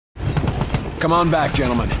Come on back,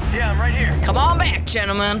 gentlemen. Yeah, I'm right here. Come on back,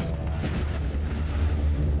 gentlemen.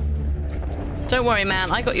 Don't worry,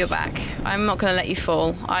 man. I got your back. I'm not going to let you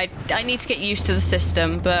fall. I need to get used to the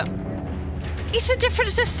system, but it's a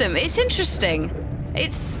different system. It's interesting.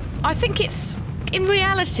 I think it's, in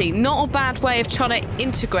reality, not a bad way of trying to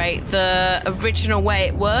integrate the original way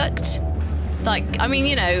it worked. Like, I mean,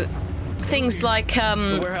 you know, things like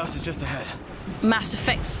the warehouse is just ahead. Mass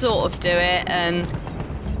Effect sort of do it, and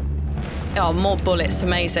oh, more bullets,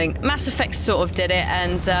 amazing. Mass Effect sort of did it,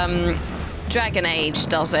 and Dragon Age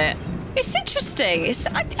does it. It's interesting.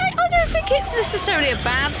 I don't think it's necessarily a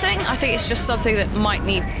bad thing. I think it's just something that might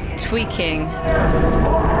need tweaking.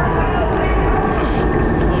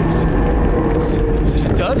 Was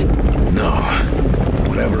it a dud? No.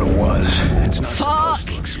 Whatever it was, it's not supposed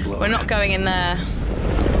to Fuck! explode. We're not going in there.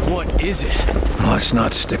 What is it? Let's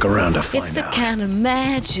not stick around to find out. It's a kind of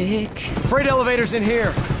magic. Freight elevator's in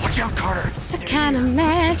here. Watch out, Carter. It's a kind of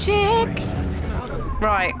magic.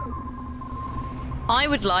 Right. I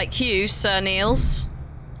would like you, Sir Niels.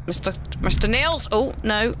 Mr. Niels? Oh,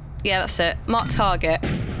 no. Yeah, that's it. Mark target.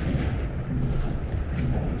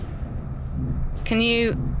 Can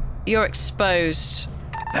you... You're exposed.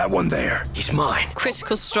 That one there. He's mine.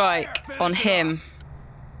 Critical strike on him.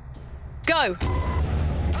 Go!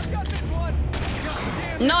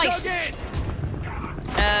 Nice!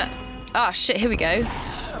 Ah, shit, here we go.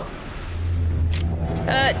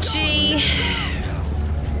 G.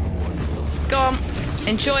 Go on.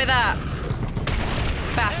 Enjoy that.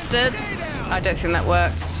 Bastards. I don't think that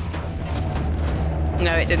works.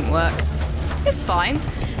 No, it didn't work. It's fine.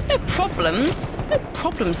 No problems. No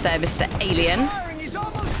problems there, Mr. Alien.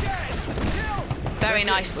 Very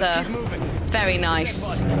nice, sir. Very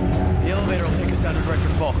nice. The elevator will take us down to Director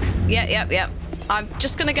Falk. Yep. I'm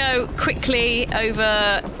just gonna go quickly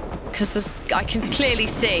over, because I can clearly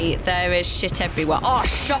see there is shit everywhere. Oh,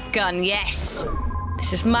 shotgun, yes!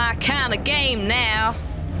 This is my kind of game now.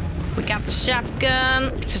 We got the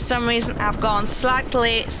shotgun. For some reason, I've gone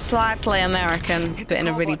slightly American, but in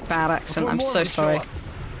a really bad accent. I'm so sorry.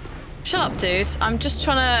 Shut up, dude. I'm just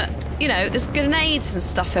trying to, you know, there's grenades and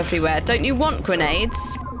stuff everywhere. Don't you want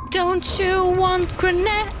grenades? Don't you want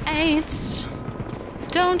grenades?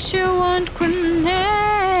 Don't you want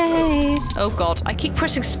grenades? Oh god, I keep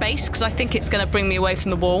pressing space because I think it's going to bring me away from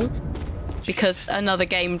the wall. Because another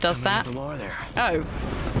game does that. Oh.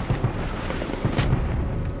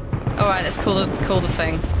 Alright, let's call the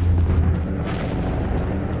thing.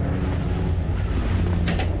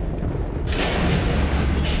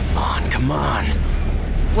 Come on.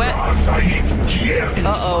 Where? Uh-oh.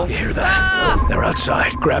 You hear that? Ah! They're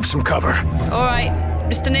outside. Grab some cover. Alright,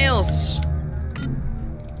 Mr. Niels.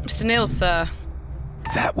 Mr. Niels, sir.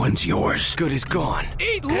 That one's yours. Good is gone.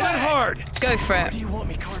 Eat that hard. Go for it. Where do you want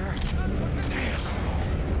me, Carter?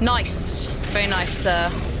 Damn. Nice. Very nice, sir.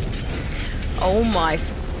 Oh my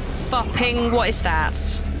fucking... What is that?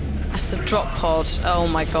 That's a drop pod. Oh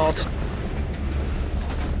my god.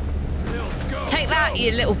 Take that,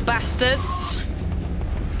 you little bastards.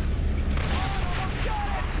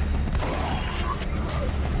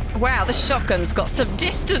 Wow, the shotgun's got some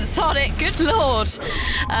distance on it. Good lord.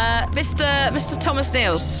 Mr. Thomas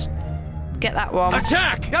Niels. Get that one.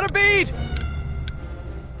 Attack! Got a bead!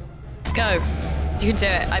 Go. You can do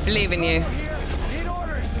it. I believe in you.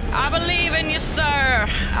 I believe in you, sir.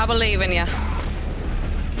 I believe in you.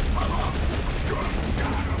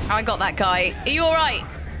 I got that guy. Are you alright?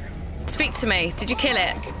 Speak to me. Did you kill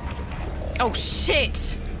it? Oh,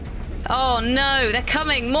 shit. Oh, no. They're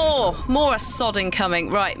coming. More are sodding coming.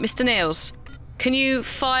 Right, Mr. Niels. Can you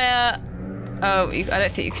fire... Oh, I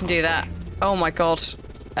don't think you can do that. Oh, my God.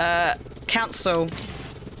 Cancel.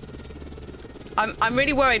 I'm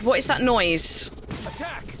really worried. What is that noise?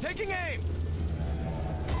 Attack! Taking aim!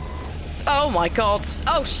 Oh, my God.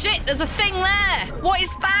 Oh, shit. There's a thing there. What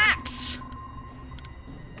is that?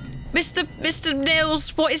 Mr.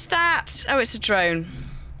 Niels, what is that? Oh, it's a drone.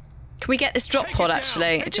 Can we get this drop pod,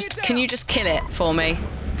 actually? Can you just kill it for me?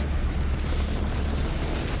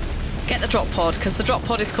 Get the drop pod, because the drop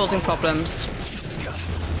pod is causing problems.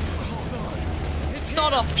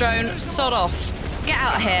 Sod off, drone. Sod off. Get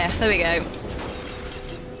out of here. There we go.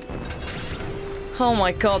 Oh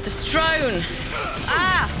my god, this drone!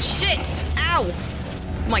 Ah! Shit! Ow!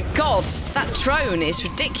 My god, that drone is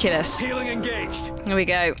ridiculous. Healing engaged. Here we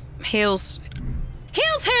go. Heals.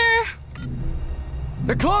 Heals here!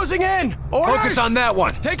 They're closing in! Orders! Focus on that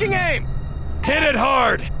one. Taking aim! Hit it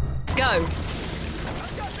hard! Go.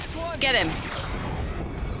 Get him.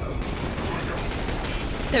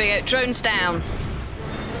 There we go. Drone's down.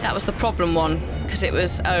 That was the problem one. Because it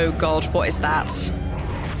was... Oh god, what is that?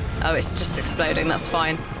 Oh, it's just exploding. That's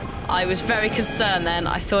fine. I was very concerned then.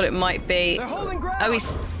 I thought it might be... They're holding ground. Oh,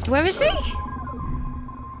 he's... Where is he?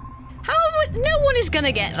 How would... No one is going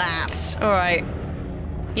to get that. All right.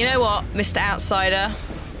 You know what, Mr. Outsider?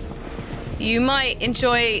 You might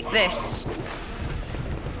enjoy this.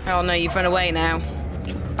 Oh, no, you've run away now.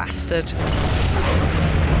 Bastard.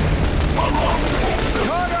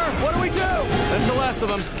 Carter, what do we do? That's the last of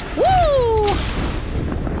them.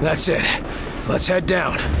 Woo! That's it. Let's head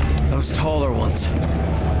down. Those taller ones.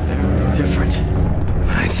 They're different.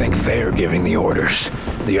 I think they're giving the orders.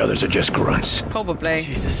 The others are just grunts. Probably.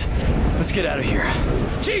 Jesus. Let's get out of here.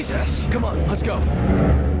 Jesus! Come on, let's go.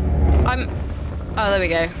 Oh, there we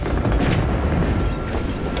go.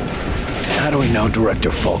 How do we know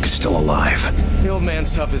Director Falk is still alive? The old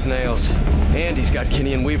man's tough as nails. And he's got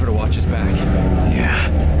Kinney and Weaver to watch his back. Yeah,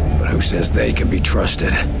 but who says they can be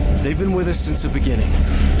trusted? They've been with us since the beginning.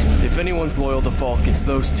 If anyone's loyal to Falk, it's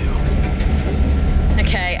those two.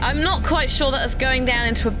 Okay, I'm not quite sure that us going down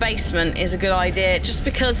into a basement is a good idea, just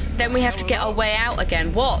because then we have to get our way out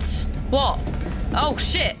again. What? What? Oh,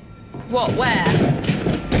 shit. What? Where?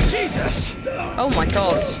 Jesus! Oh, my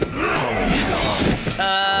God. Holy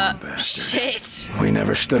hell. Shit. We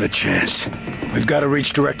never stood a chance. We've got to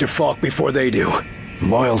reach Director Falk before they do.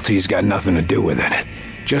 Loyalty's got nothing to do with it.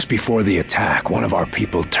 Just before the attack, one of our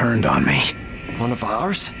people turned on me. One of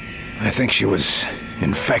ours? I think she was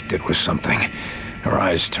infected with something. Her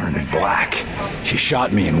eyes turned black. She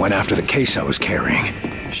shot me and went after the case I was carrying.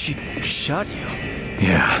 She shot you?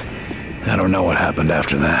 Yeah. I don't know what happened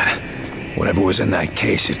after that. Whatever was in that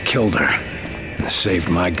case, it killed her. And it saved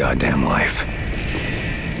my goddamn life.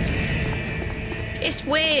 It's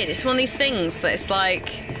weird. It's one of these things that it's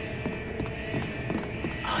like...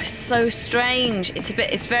 Oh, it's so strange.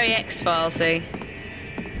 It's very X-Filesy.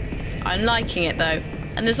 I'm liking it, though.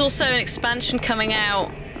 And there's also an expansion coming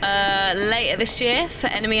out later this year for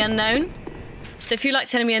Enemy Unknown. So if you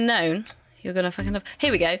liked Enemy Unknown, you're gonna fucking love...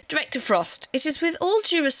 Here we go. Director Frost. It is with all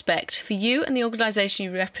due respect for you and the organisation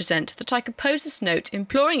you represent that I compose this note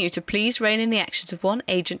imploring you to please rein in the actions of one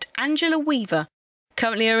Agent Angela Weaver,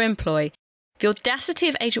 currently her employee. The audacity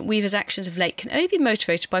of Agent Weaver's actions of late can only be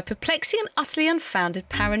motivated by perplexing and utterly unfounded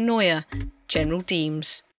paranoia. General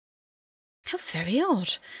Deems. How very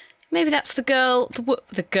odd. Maybe that's the girl...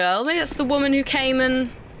 The girl? Maybe that's the woman who came and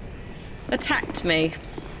attacked me.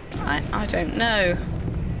 I don't know.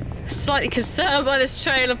 Slightly concerned by this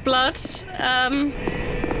trail of blood.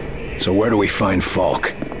 So where do we find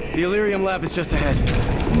Falk? The Illyrium lab is just ahead.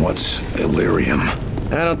 What's Illyrium?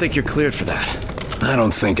 I don't think you're cleared for that. I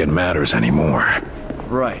don't think it matters anymore.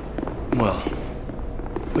 Right. Well,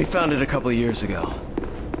 we found it a couple of years ago.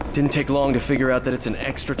 Didn't take long to figure out that it's an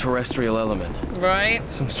extraterrestrial element. Right.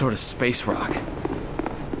 Some sort of space rock.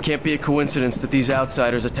 Can't be a coincidence that these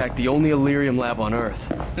outsiders attacked the only Illyrium lab on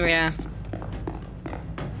Earth. Yeah.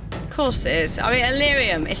 Of course it is. I mean,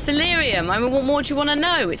 Illyrium. It's Illyrium. I mean, what more do you want to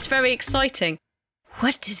know? It's very exciting.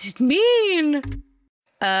 What does it mean?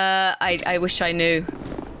 I wish I knew.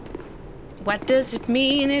 What does it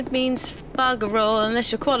mean? It means bugger all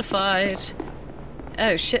unless you're qualified.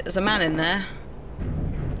 Oh shit, there's a man in there.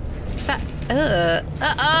 What's that?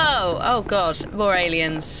 Oh god, more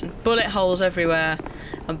aliens. Bullet holes everywhere.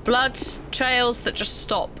 And blood trails that just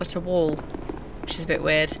stop at a wall. Which is a bit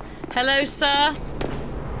weird. Hello, sir?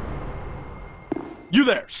 You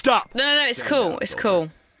there, stop! No, it's cool, it's cool.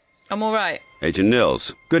 I'm alright. Agent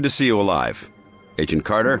Nils, good to see you alive. Agent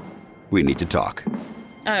Carter, we need to talk.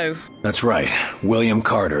 Oh. That's right. William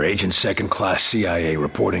Carter, Agent Second Class CIA,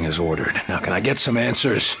 reporting as ordered. Now, can I get some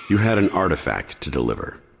answers? You had an artifact to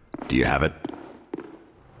deliver. Do you have it?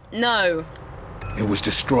 No. It was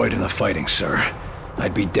destroyed in the fighting, sir.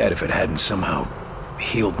 I'd be dead if it hadn't somehow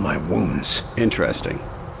healed my wounds. Interesting.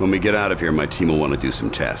 When we get out of here, my team will want to do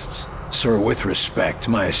some tests. Sir, with respect,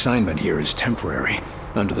 my assignment here is temporary.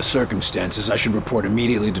 Under the circumstances, I should report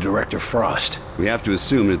immediately to Director Frost. We have to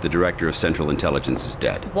assume that the Director of Central Intelligence is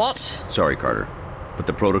dead. What? Sorry, Carter, but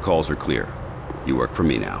the protocols are clear. You work for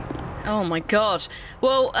me now. Oh my god.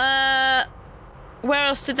 Well, where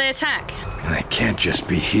else did they attack? I can't just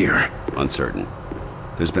be here. Uncertain.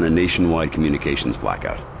 There's been a nationwide communications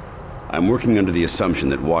blackout. I'm working under the assumption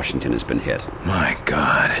that Washington has been hit. My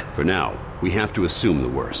God. For now, we have to assume the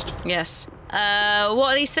worst. Yes.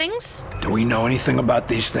 What are these things? Do we know anything about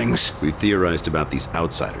these things? We've theorized about these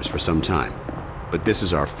outsiders for some time, but this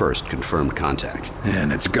is our first confirmed contact.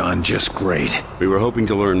 And it's gone just great. We were hoping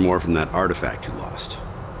to learn more from that artifact you lost.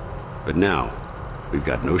 But now, we've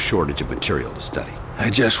got no shortage of material to study. I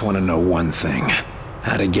just want to know one thing.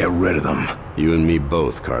 How to get rid of them. You and me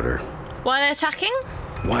both, Carter. Why are they attacking?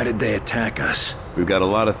 Why did they attack us? We've got a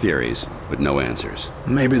lot of theories, but no answers.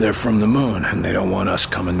 Maybe they're from the moon, and they don't want us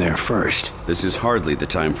coming there first. This is hardly the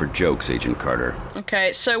time for jokes, Agent Carter.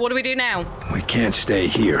 Okay, so what do we do now? We can't stay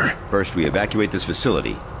here. First, we evacuate this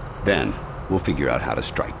facility. Then, we'll figure out how to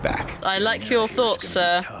strike back. I like your thoughts,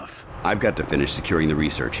 sir. Tough. I've got to finish securing the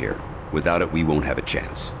research here. Without it, we won't have a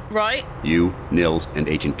chance. Right? You, Nils, and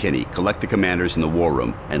Agent Kinney collect the commanders in the war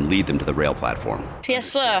room and lead them to the rail platform. Yes,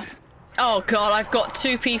 sir. Oh god, I've got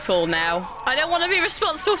 2 people now. I don't want to be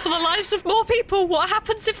responsible for the lives of more people. What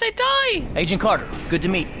happens if they die? Agent Carter, good to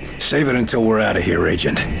meet. Save it until we're out of here,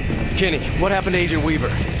 Agent. Kinney, what happened to Agent Weaver?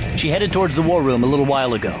 She headed towards the war room a little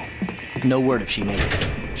while ago. No word if she made it.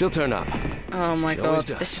 She'll turn up. Oh my god,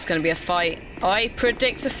 this is going to be a fight. I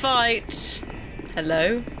predict a fight.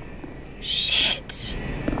 Hello? Shit.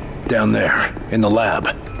 Down there, in the lab.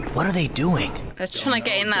 What are they doing? They're trying to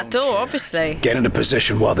get in that door, obviously. Get into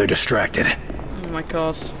position while they're distracted. Oh my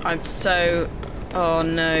god, I'm so... Oh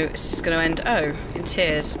no, this is going to end... Oh, in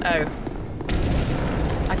tears. Oh.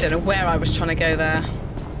 I don't know where I was trying to go there.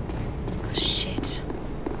 Oh, shit.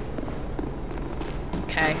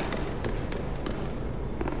 Okay.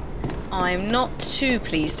 I'm not too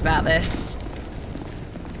pleased about this.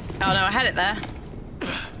 Oh no, I had it there.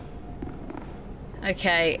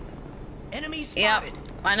 Okay. Enemy Yep, spotted.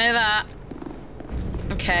 I know that.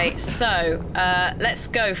 Okay, so, let's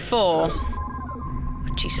go for...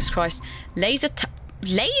 Jesus Christ. Laser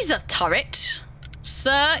turret?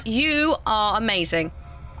 Sir, you are amazing.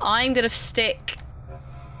 I'm gonna stick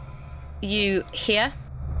you here.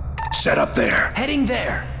 Set up there. Heading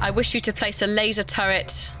there. I wish you to place a laser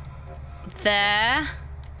turret there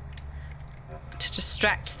to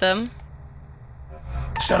distract them.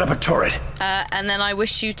 Set up a turret. And then I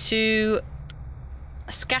wish you to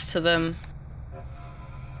scatter them.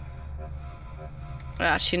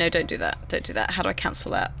 Actually, no, don't do that. Don't do that. How do I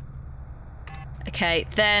cancel that? Okay,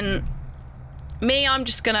 then me, I'm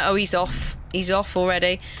just gonna... Oh, he's off. He's off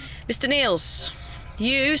already. Mr. Niels,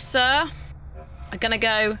 you, sir, are gonna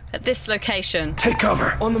go at this location. Take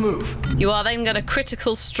cover. On the move. You are then gonna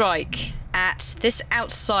critical strike at this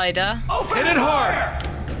outsider. Hit it hard!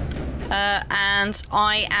 And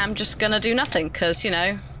I am just gonna do nothing, because, you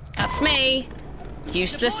know, that's me.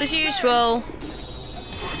 Useless as usual.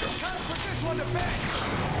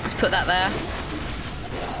 Let's put that there.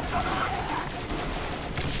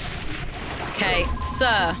 Okay,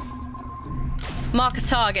 sir. Mark a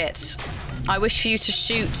target. I wish for you to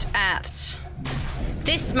shoot at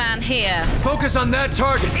this man here. Focus on that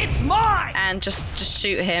target. It's mine! And just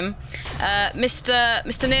shoot him.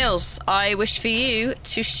 Mr. Niels, I wish for you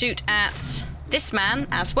to shoot at this man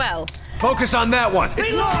as well. Focus on that one.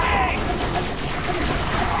 Reloading!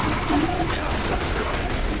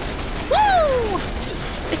 Woo!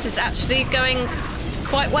 This is actually going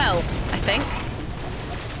quite well, I think.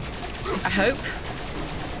 I hope.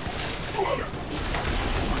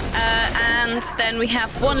 And then we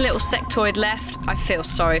have one little sectoid left. I feel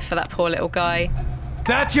sorry for that poor little guy.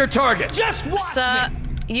 That's your target. Just watch Sir,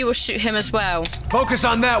 me! you will shoot him as well. Focus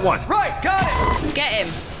on that one. Right, got it! Get him.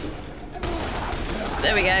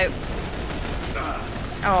 There we go.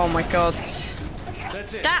 Oh my god.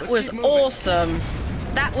 That's it. That Let's was keep moving. awesome.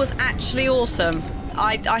 That was actually awesome.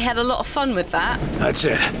 I had a lot of fun with that. That's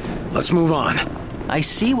it. Let's move on. I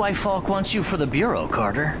see why Falk wants you for the Bureau,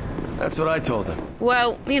 Carter. That's what I told him.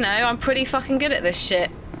 Well, you know, I'm pretty fucking good at this shit.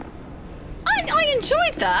 I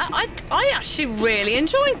enjoyed that. I actually really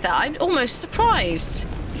enjoyed that. I'm almost surprised.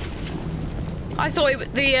 I thought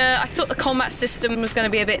the combat system was going to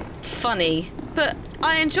be a bit funny, but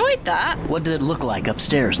I enjoyed that. What did it look like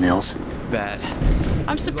upstairs, Nils? Bad.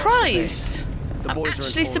 I'm surprised. The I'm boys are in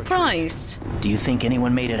actually full surprised. Do you think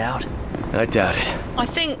anyone made it out? I doubt it. I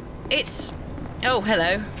think it's... Oh,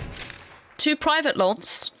 hello. 2 private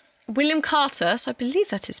lots. William Carter, so I believe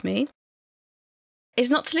that is me, is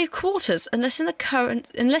not to leave quarters unless in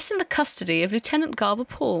the custody of Lieutenant Garber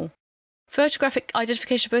Paul. Photographic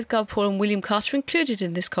identification of both Garber Paul and William Carter included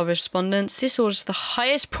in this correspondence. This order is the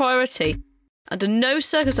highest priority. Under no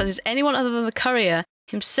circumstances anyone other than the courier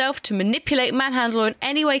himself to manipulate, manhandle, or in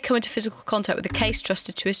any way come into physical contact with the case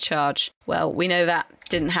trusted to his charge. Well, we know that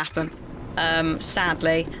didn't happen.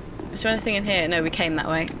 Sadly. Is there anything in here? No, we came that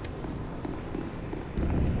way.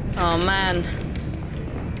 Oh, man.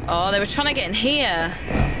 Oh, they were trying to get in here.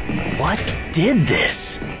 What did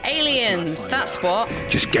this? Aliens, that's what.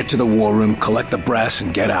 Just get to the war room, collect the brass,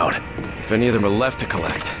 and get out. If any of them are left to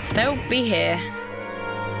collect. They'll be here.